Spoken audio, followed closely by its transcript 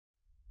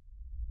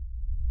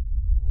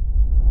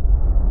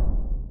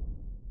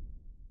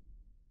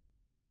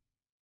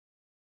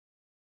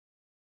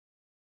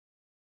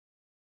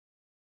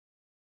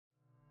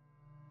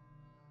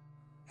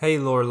Hey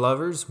lore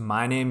lovers,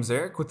 my name's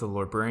Eric with the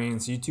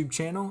Lorebrarians YouTube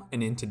channel,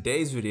 and in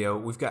today's video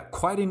we've got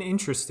quite an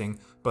interesting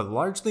but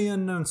largely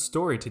unknown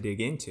story to dig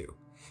into,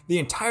 the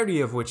entirety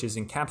of which is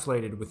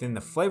encapsulated within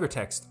the flavor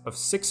text of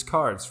 6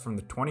 cards from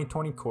the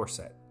 2020 core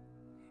set.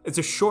 It's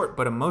a short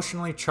but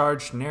emotionally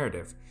charged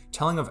narrative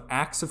telling of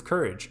acts of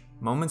courage,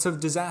 moments of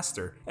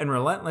disaster, and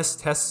relentless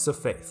tests of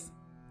faith.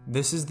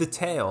 This is the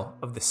tale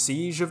of the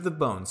Siege of the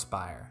Bone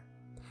Spire.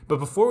 But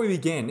before we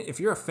begin,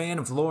 if you're a fan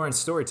of lore and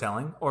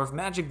storytelling, or if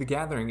Magic the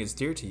Gathering is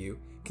dear to you,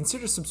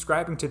 consider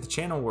subscribing to the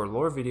channel where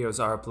lore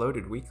videos are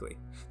uploaded weekly.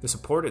 The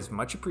support is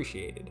much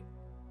appreciated.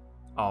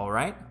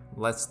 Alright,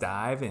 let's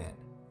dive in.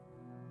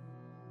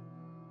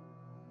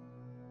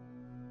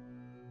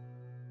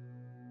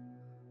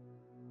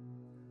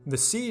 The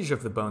Siege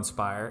of the Bone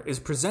Spire is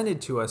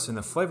presented to us in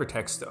the flavor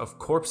text of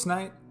Corpse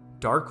Knight,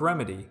 Dark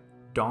Remedy,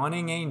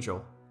 Dawning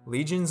Angel,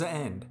 Legion's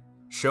End,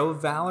 Show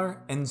of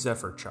Valor, and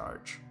Zephyr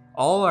Charge.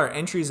 All are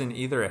entries in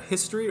either a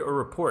history or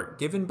report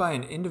given by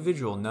an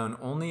individual known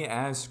only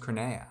as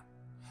Crenea.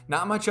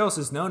 Not much else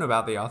is known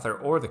about the author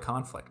or the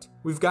conflict.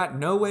 We've got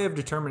no way of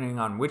determining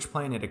on which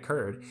plane it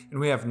occurred, and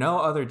we have no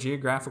other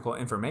geographical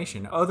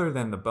information other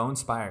than the Bone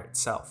Spire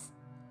itself.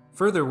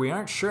 Further, we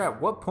aren't sure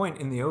at what point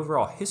in the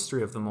overall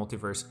history of the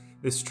multiverse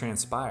this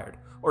transpired,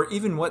 or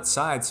even what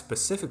sides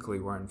specifically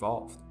were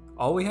involved.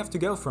 All we have to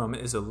go from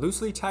is a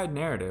loosely tied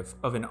narrative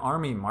of an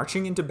army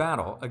marching into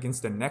battle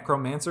against a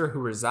necromancer who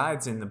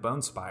resides in the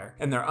Bone Spire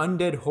and their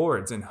undead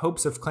hordes in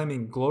hopes of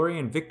claiming glory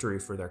and victory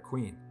for their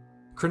queen.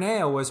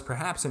 Crenea was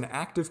perhaps an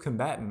active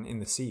combatant in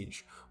the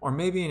siege, or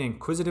maybe an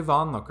inquisitive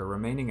onlooker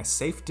remaining a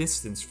safe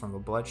distance from the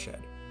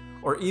bloodshed,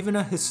 or even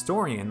a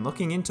historian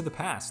looking into the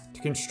past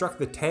to construct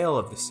the tale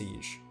of the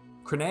siege.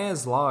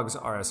 Crenea's logs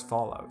are as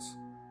follows.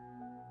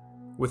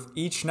 With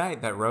each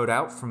knight that rode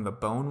out from the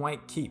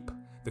Bone-White Keep,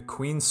 the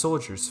Queen's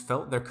soldiers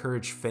felt their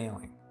courage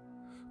failing.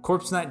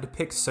 Corpse Knight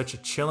depicts such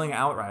a chilling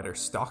outrider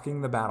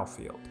stalking the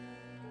battlefield.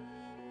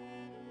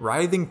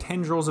 Writhing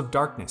tendrils of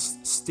darkness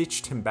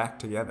stitched him back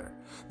together.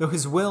 Though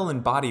his will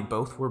and body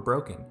both were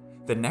broken,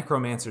 the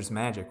necromancer's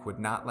magic would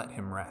not let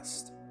him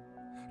rest.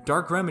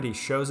 Dark Remedy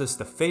shows us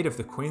the fate of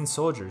the Queen's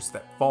soldiers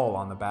that fall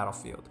on the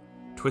battlefield,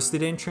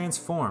 twisted and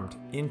transformed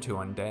into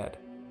undead.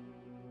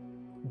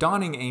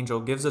 Dawning Angel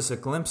gives us a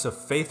glimpse of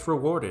faith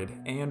rewarded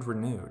and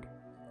renewed.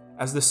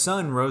 As the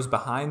sun rose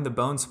behind the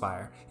Bone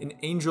Spire, an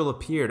angel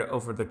appeared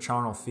over the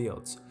charnel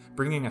fields,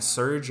 bringing a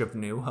surge of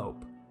new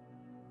hope.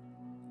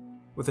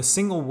 With a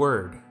single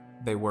word,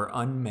 they were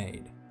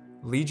unmade.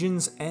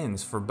 Legion's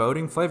End's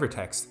foreboding flavor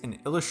text and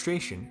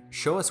illustration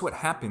show us what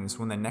happens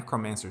when the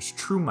necromancer's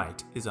true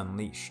might is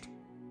unleashed.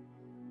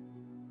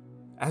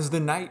 As the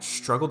knight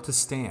struggled to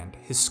stand,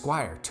 his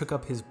squire took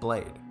up his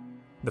blade.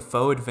 The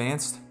foe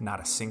advanced not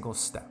a single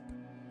step.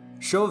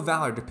 Show of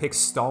Valor depicts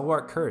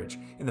stalwart courage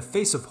in the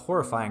face of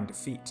horrifying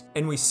defeat,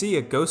 and we see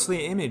a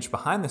ghostly image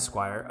behind the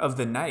squire of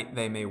the knight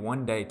they may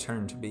one day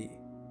turn to be.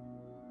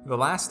 The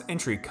last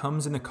entry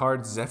comes in the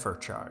card Zephyr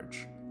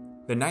Charge.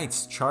 The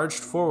knights charged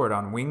forward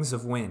on wings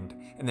of wind,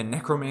 and the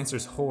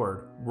necromancer's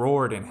horde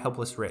roared in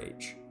helpless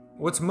rage.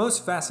 What's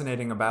most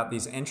fascinating about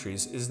these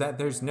entries is that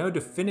there's no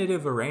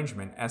definitive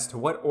arrangement as to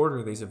what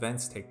order these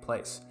events take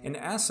place, and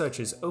as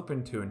such is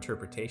open to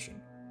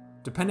interpretation.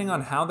 Depending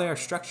on how they are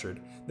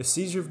structured, the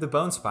Siege of the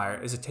Bone Spire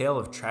is a tale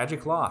of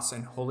tragic loss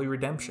and holy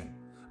redemption,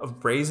 of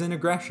brazen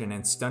aggression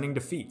and stunning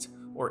defeat,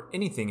 or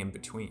anything in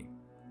between.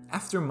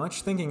 After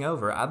much thinking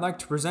over, I'd like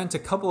to present a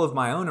couple of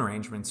my own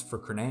arrangements for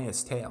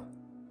Crenea's tale.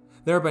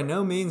 They are by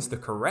no means the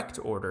correct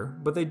order,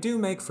 but they do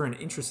make for an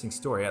interesting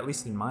story, at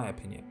least in my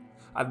opinion.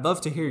 I'd love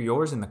to hear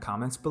yours in the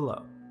comments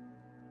below.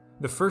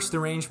 The first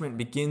arrangement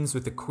begins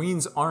with the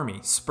Queen's army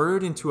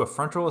spurred into a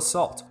frontal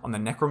assault on the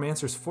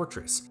Necromancer's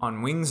fortress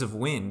on wings of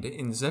wind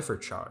in Zephyr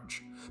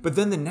Charge. But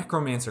then the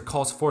Necromancer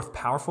calls forth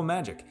powerful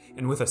magic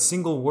and with a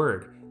single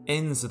word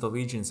ends the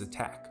Legion's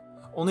attack,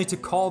 only to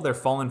call their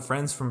fallen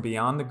friends from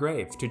beyond the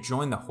grave to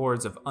join the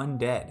hordes of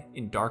undead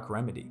in Dark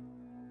Remedy.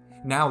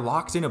 Now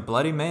locked in a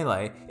bloody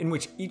melee in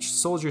which each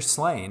soldier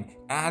slain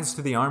adds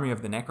to the army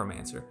of the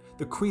Necromancer,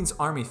 the Queen's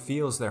army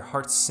feels their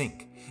hearts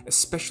sink,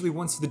 especially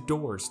once the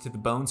doors to the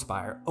Bone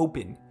Spire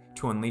open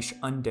to unleash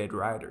undead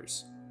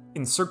riders.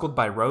 Encircled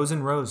by rows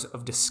and rows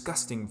of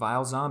disgusting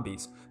vile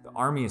zombies, the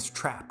army is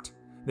trapped.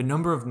 The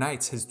number of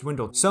knights has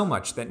dwindled so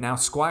much that now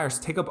squires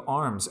take up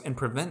arms and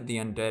prevent the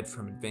undead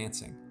from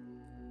advancing.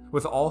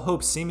 With all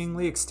hope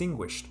seemingly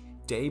extinguished,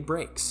 day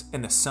breaks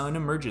and the sun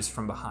emerges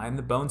from behind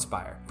the Bone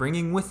Spire,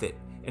 bringing with it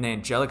an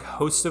angelic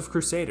host of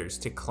crusaders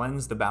to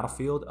cleanse the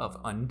battlefield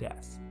of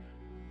undeath.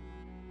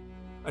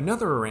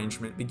 Another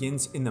arrangement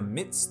begins in the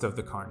midst of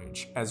the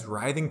carnage as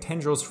writhing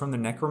tendrils from the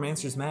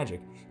necromancer's magic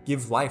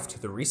give life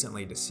to the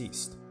recently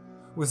deceased.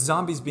 With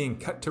zombies being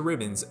cut to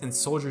ribbons and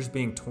soldiers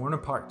being torn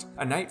apart,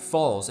 a knight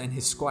falls and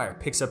his squire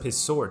picks up his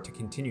sword to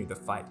continue the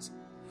fight.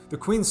 The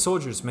Queen's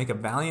soldiers make a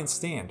valiant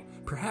stand,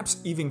 perhaps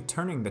even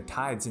turning the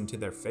tides into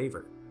their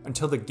favor,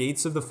 until the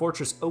gates of the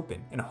fortress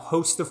open and a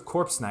host of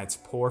corpse knights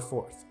pour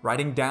forth,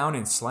 riding down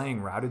and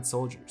slaying routed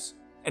soldiers.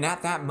 And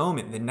at that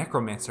moment, the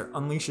necromancer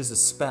unleashes a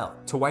spell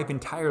to wipe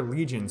entire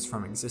legions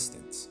from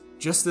existence.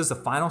 Just as the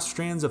final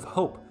strands of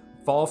hope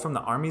fall from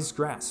the army's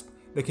grasp,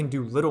 they can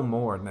do little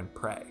more than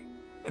pray.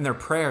 And their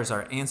prayers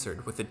are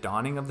answered with the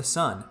dawning of the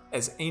sun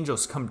as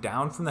angels come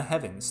down from the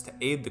heavens to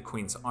aid the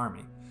queen's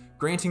army,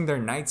 granting their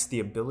knights the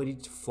ability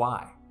to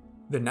fly.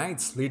 The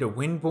knights lead a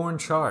windborne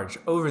charge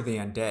over the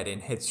undead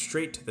and head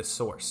straight to the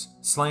source,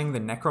 slaying the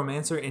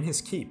necromancer in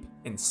his keep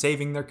and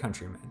saving their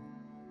countrymen.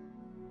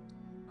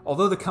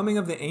 Although the coming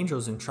of the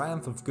angels and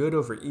triumph of good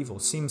over evil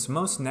seems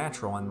most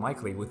natural and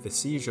likely with the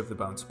siege of the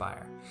Bone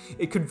Spire,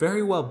 it could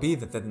very well be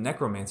that the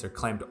necromancer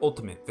claimed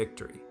ultimate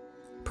victory.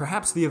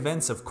 Perhaps the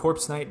events of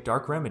Corpse Knight,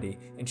 Dark Remedy,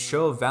 and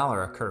Show of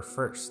Valor occur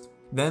first.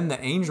 Then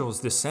the angels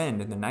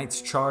descend and the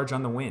knights charge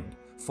on the wind,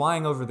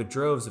 flying over the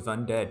droves of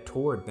undead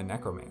toward the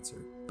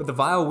necromancer. But the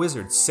vile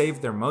wizards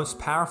saved their most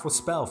powerful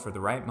spell for the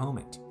right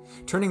moment,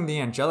 turning the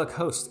angelic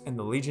host and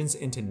the legions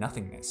into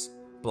nothingness,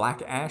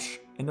 black ash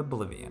and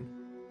oblivion.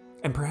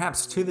 And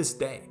perhaps to this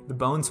day, the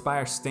Bone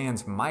Spire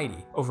stands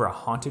mighty over a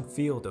haunted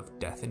field of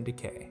death and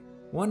decay.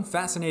 One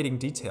fascinating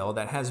detail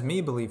that has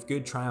me believe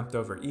good triumphed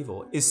over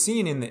evil is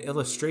seen in the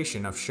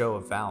illustration of Show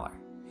of Valor.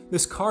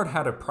 This card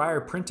had a prior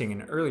printing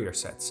in earlier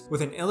sets,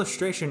 with an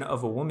illustration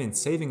of a woman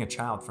saving a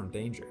child from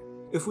danger.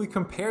 If we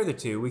compare the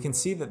two, we can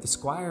see that the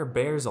squire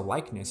bears a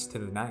likeness to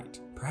the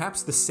knight,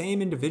 perhaps the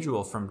same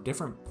individual from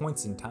different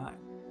points in time.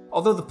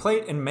 Although the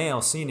plate and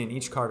mail seen in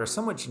each card are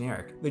somewhat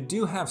generic, they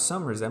do have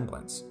some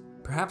resemblance.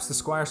 Perhaps the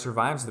squire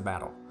survives the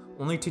battle,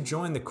 only to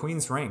join the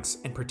queen's ranks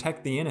and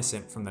protect the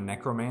innocent from the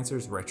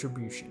necromancer's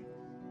retribution.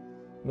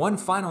 One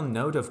final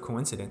note of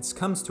coincidence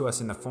comes to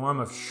us in the form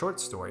of a short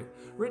story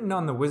written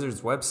on the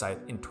Wizards website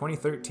in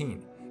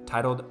 2013,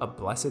 titled A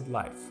Blessed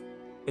Life.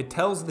 It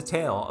tells the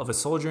tale of a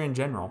soldier and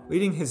general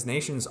leading his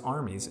nation's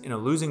armies in a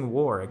losing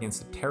war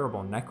against a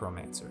terrible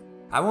necromancer.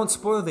 I won't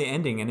spoil the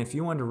ending, and if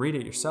you want to read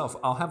it yourself,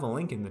 I'll have a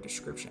link in the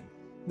description.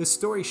 This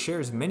story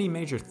shares many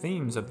major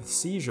themes of the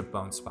siege of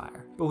Bone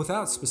Spire, but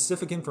without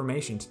specific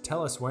information to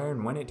tell us where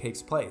and when it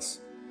takes place.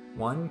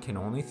 One can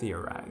only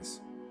theorize.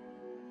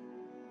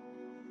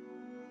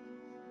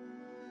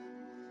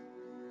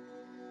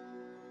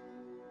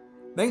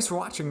 Thanks for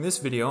watching this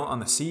video on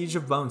the Siege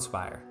of Bone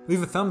Spire.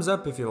 Leave a thumbs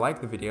up if you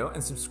liked the video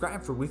and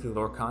subscribe for weekly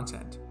lore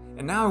content.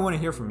 And now I want to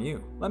hear from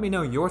you. Let me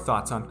know your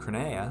thoughts on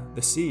Crenea,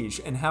 the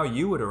Siege, and how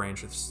you would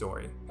arrange the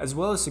story, as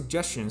well as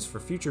suggestions for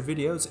future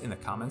videos in the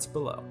comments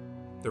below.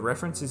 The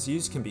references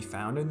used can be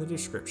found in the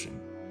description.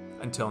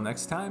 Until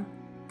next time,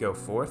 go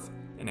forth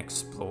and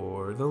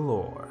explore the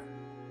lore.